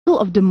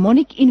of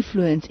demonic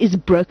influence is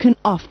broken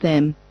off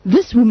them.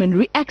 This woman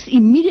reacts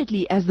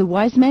immediately as the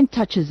wise man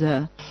touches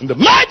her. In the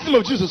mighty name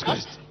of Jesus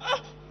Christ.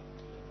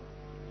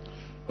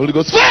 Holy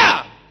Ghost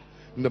fire!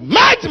 In the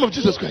mighty name of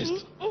Jesus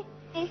Christ.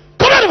 Come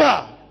out of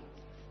her!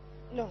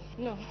 No,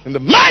 no. In the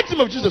mighty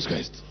name of Jesus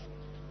Christ.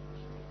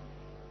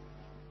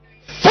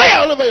 Fire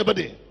all over your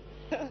body.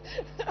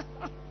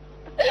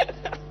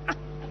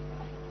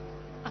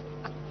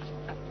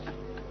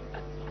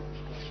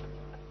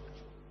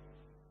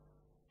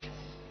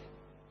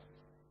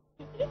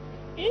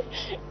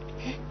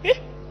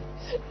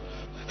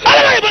 All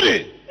over your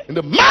body. In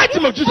the mighty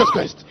name of Jesus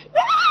Christ.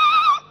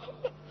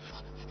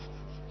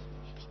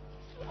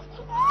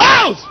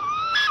 Out!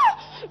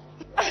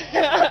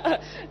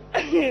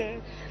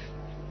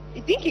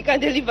 You think you can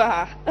deliver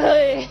her?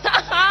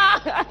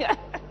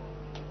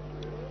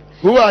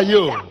 Who are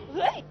you?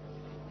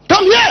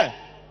 Come here!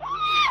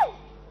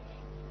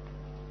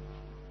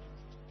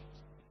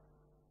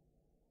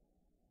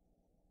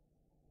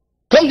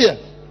 Come here!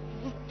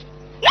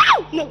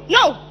 No! No!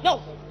 No!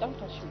 No! Don't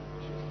touch me!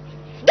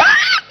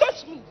 Don't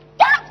touch me!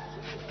 Don't!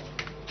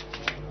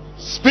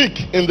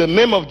 Speak in the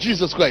name of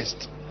Jesus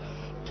Christ.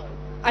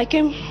 I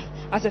came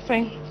as a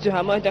friend to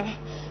her mother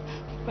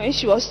when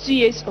she was 2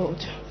 years old.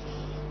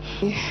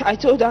 I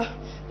told her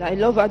that I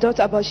love her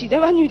daughter, but she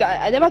never knew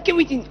that I never came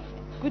with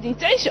good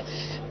intention.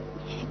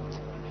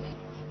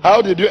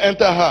 How did you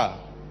enter her?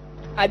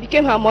 I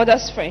became her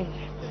mother's friend.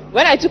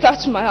 When I took her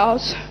to my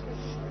house,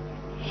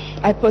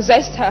 I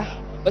possessed her,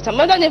 but her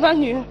mother never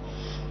knew.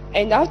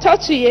 And after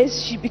 2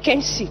 years, she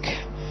became sick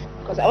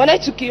because I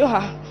wanted to kill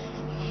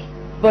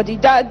her. But the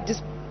dad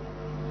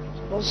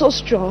was so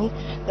strong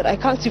that I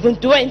can't even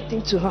do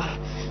anything to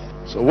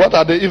her. So what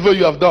are the evil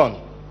you have done?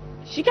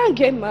 She can't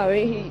get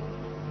married.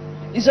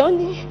 It's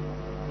only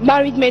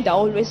married men that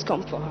always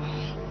come for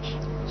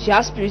her. She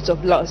has spirits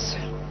of loss.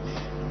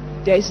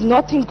 There is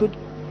nothing good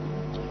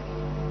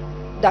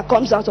that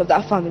comes out of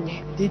that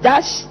family. The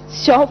dad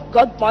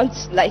got burnt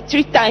like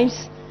 3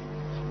 times.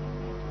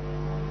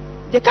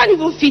 They can't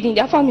even feed in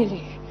their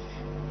family.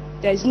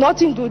 There is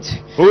nothing good.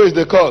 Who is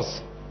the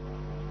cause?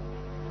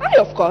 I,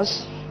 of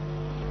course.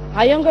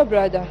 Her younger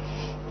brother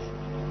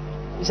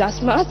is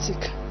asthmatic.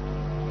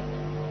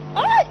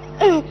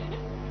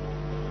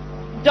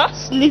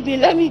 Just leave me,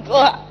 let me go.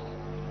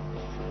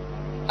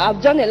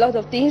 I've done a lot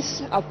of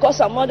things. I've caused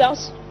her mother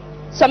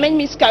so many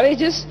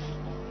miscarriages.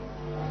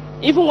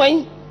 Even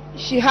when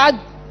she had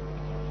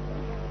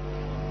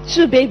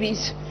 2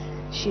 babies,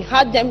 she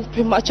had them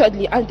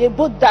prematurely and they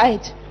both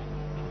died.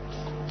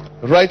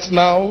 Right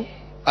now,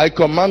 I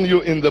command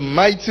you in the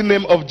mighty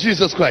name of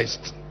Jesus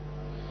Christ.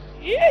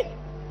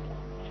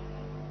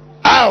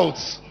 Out!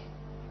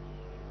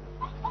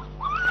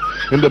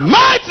 In the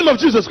mighty name of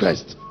Jesus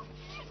Christ.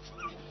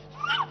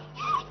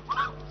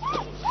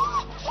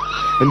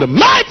 In the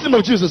mighty name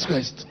of Jesus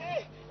Christ.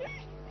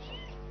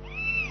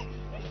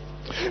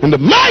 In the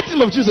mighty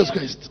name of Jesus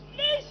Christ.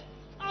 Please,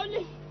 I'll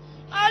leave.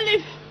 I'll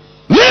leave.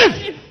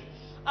 Leave!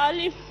 I'll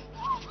leave.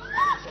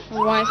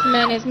 A wise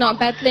man is not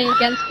battling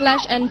against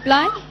flesh and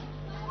blood,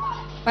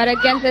 but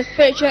against the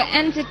spiritual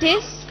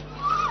entities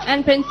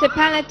and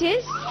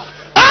principalities.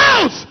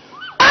 Out!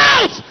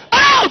 Out!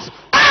 Out!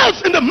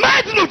 Out! In the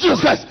mighty name of Jesus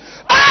Christ.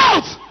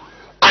 Out!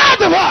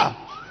 Out of her!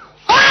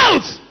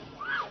 Out!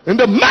 In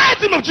the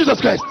mighty name of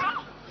Jesus Christ.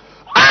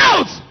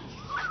 Out!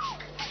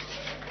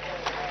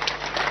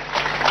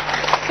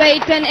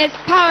 Satan is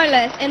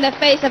powerless in the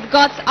face of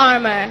God's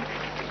armor.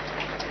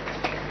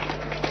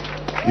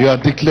 You are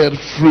declared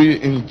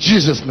free in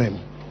Jesus' name.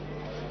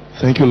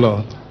 Thank you,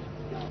 Lord.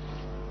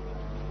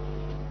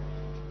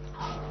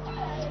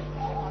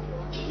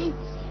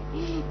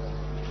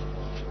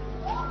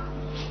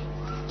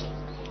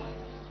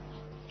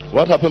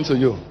 What happened to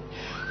you?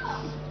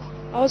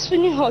 I was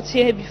feeling hot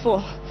here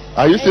before.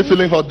 Are you still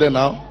feeling hot there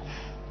now?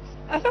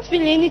 I can't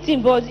feel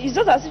anything, but it's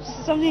just as if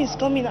something is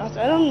coming out.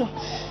 I don't know.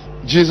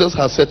 Jesus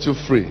has set you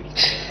free.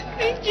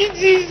 Thank you,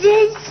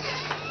 Jesus.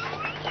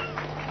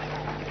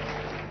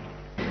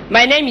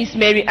 My name is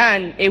Mary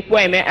Ann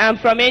Ekweme. I'm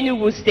from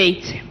Enugu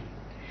State.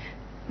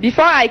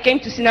 Before I came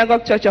to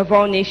Synagogue Church of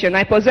All Nations,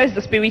 I possessed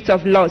the spirit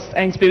of lust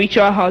and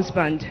spiritual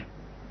husband.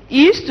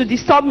 He used to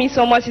disturb me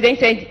so much. He then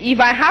said, if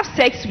I have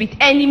sex with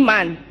any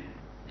man,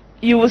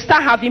 you will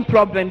start having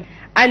problems.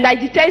 And I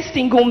detest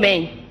single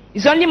men.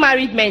 It's only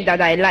married men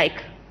that I like.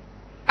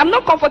 I'm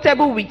not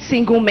comfortable with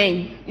single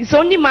men. It's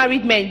only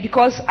married men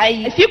because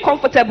I feel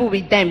comfortable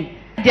with them.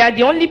 They are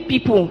the only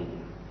people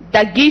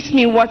that gives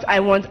me what I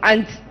want,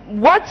 and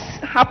what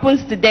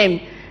happens to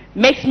them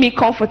makes me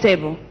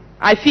comfortable.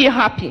 I feel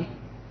happy.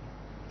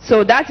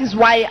 So that is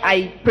why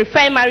I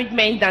prefer married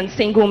men than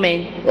single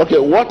men. Okay,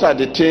 what are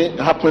the things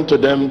happen to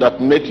them that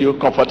make you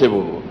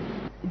comfortable?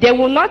 They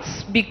will not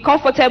be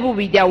comfortable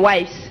with their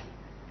wives.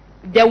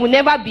 There will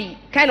never be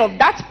kind of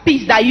that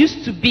peace that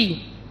used to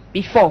be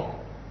before.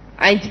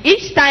 And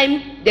each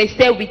time they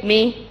stay with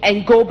me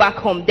and go back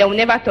home, they will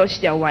never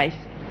touch their wife.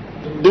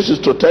 This is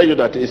to tell you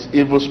that it's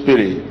evil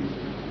spirit.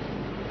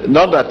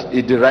 Not that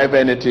it derives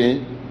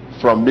anything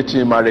from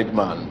meeting a married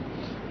man.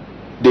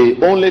 The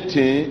only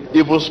thing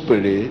evil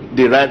spirit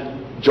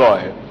derive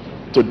joy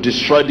to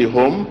destroy the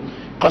home,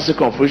 cause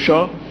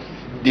confusion,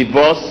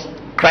 divorce,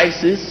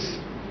 crisis.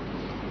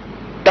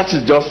 That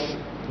is just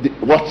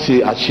what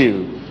he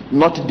achieved,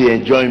 not the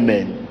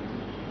enjoyment.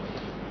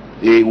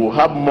 He will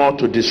have more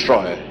to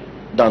destroy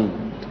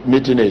than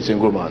meeting a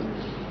single man.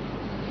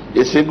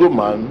 A single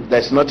man,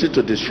 there's nothing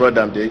to destroy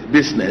than the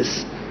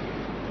business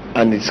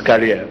and his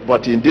career.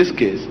 But in this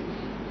case,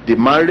 the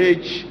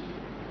marriage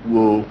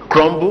will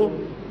crumble.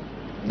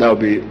 There will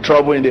be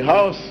trouble in the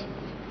house,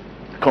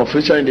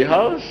 confusion in the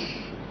house.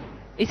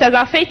 It has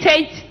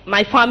affected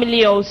my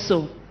family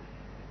also,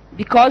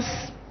 because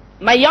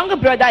my younger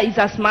brother is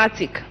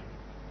asthmatic.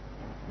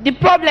 The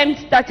problem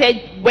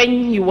started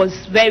when he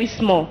was very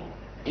small.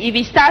 If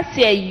he starts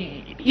here,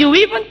 you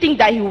even think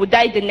that he will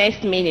die the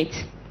next minute.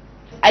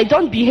 I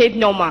don't behave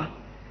normal.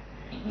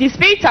 The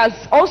spirit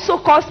has also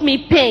caused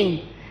me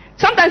pain.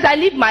 Sometimes I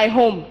leave my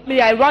home,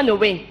 maybe I run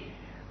away.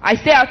 I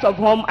stay out of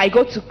home, I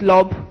go to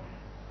club.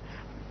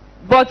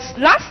 But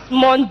last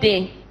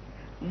Monday,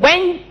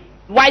 when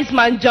wise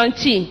man John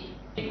Chi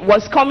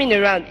was coming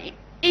around,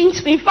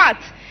 in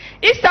fact,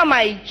 each time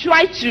I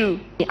try to,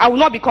 I will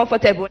not be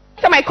comfortable.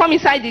 Each time I come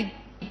inside the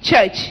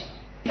church,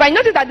 if I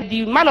notice that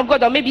the man of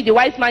God or maybe the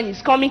wise man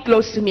is coming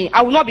close to me,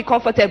 I will not be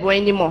comfortable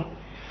anymore.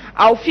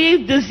 I'll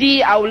feel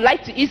dizzy, I would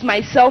like to ease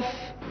myself.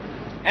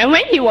 And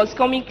when he was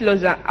coming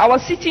closer, I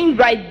was sitting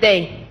right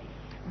there.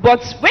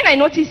 But when I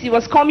noticed he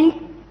was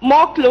coming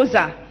more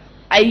closer,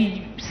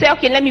 I said,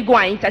 okay, let me go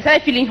and eat. I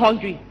started feeling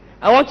hungry.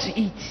 I want to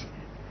eat.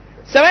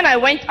 So when I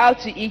went out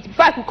to eat,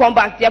 before I could come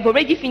back, they have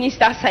already finished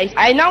that side.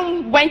 I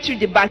now went through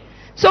the back.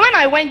 So when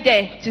I went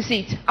there to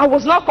sit, I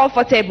was not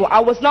comfortable. I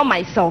was not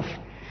myself.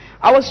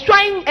 I was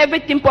trying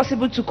everything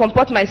possible to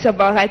comport myself,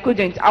 but I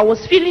couldn't. I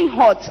was feeling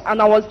hot,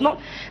 and I was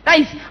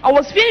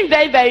feeling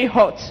very, very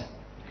hot.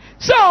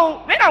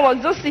 So when I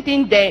was just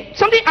sitting there,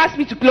 something asked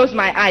me to close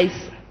my eyes.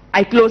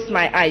 I closed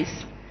my eyes.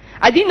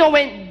 I didn't know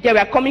when they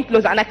were coming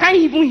closer, and I can't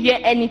even hear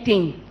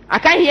anything. I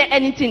can't hear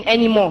anything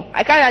anymore.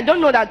 I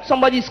don't know that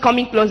somebody is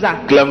coming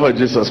closer. Clap for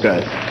Jesus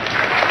Christ.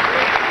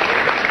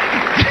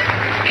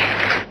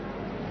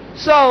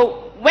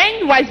 So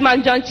when wise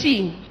man John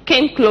Chi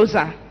came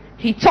closer,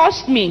 he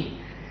touched me.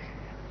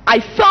 I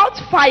felt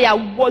fire,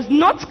 was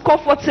not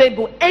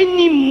comfortable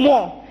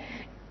anymore.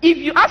 If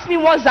you ask me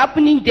what's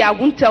happening there, I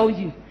won't tell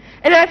you.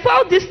 And I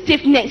felt this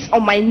stiffness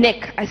on my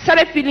neck. I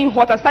started feeling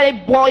hot. I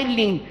started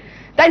boiling.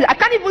 That is, I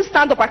can't even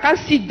stand up. I can't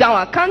sit down.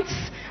 I can't.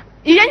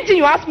 Anything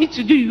you ask me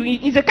to do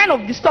is a kind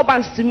of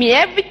disturbance to me.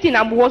 Everything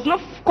I was not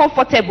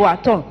comfortable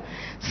at all.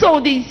 So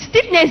the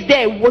stiffness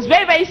there was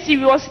very, very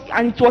serious,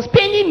 and it was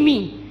paining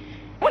me.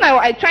 When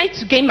I tried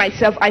to gain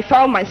myself, I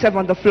found myself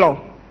on the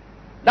floor.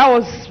 That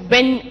was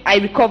when I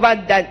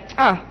recovered that,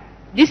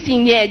 this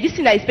thing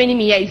that is paining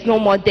me here is no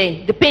more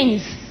there. The pain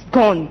is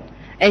gone,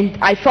 and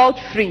I felt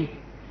free.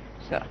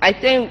 So I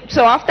think,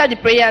 so after the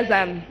prayers,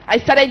 I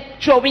started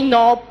throwing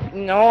up,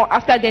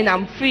 after then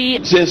I'm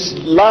free. Since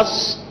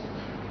last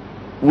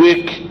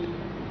week,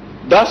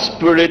 that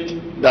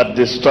spirit that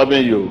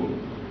disturbing you,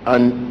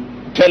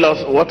 and tell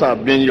us what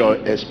have been your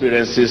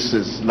experiences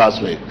since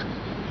last week.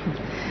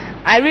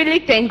 I really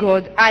thank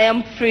God. I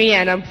am free,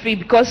 and I'm free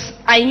because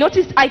I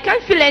noticed I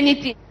can't feel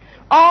anything.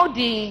 All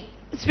the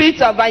spirits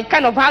of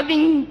kind of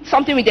having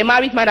something with a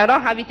married man, I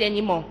don't have it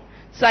anymore.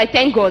 So I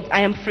thank God.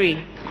 I am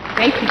free.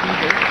 Thank you,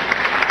 Jesus.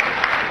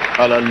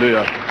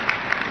 Hallelujah.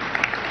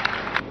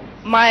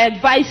 My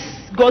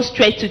advice goes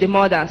straight to the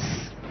mothers.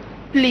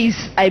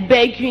 Please, I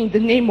beg you in the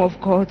name of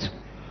God,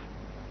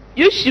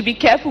 you should be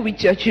careful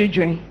with your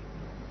children.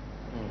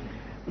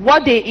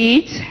 What they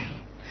eat,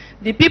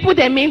 the people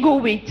they mingle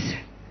with,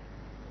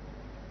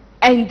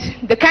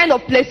 and the kind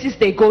of places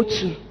they go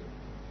to.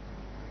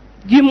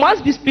 You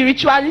must be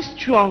spiritually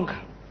strong.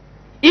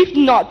 If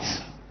not,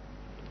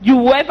 you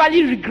will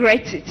everly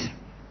regret it.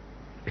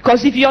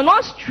 Because if you're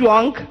not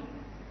strong,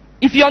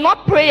 if you're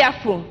not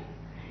prayerful,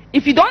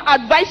 if you don't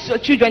advise your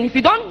children, if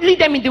you don't lead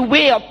them in the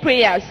way of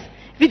prayers,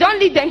 if you don't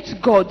lead them to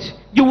God,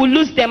 you will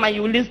lose them, and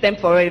you will lose them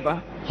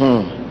forever.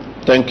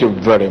 Thank you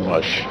very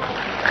much.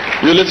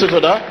 You listen to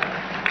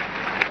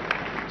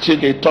that? She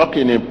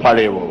talking in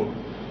parable.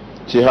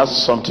 She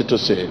has something to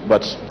say,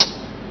 but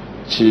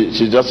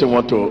she doesn't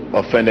want to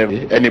offend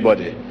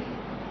anybody.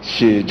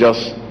 She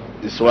just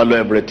swallow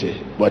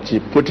everything, but she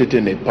put it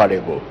in a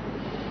parable.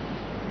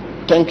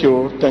 Thank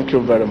you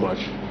very much.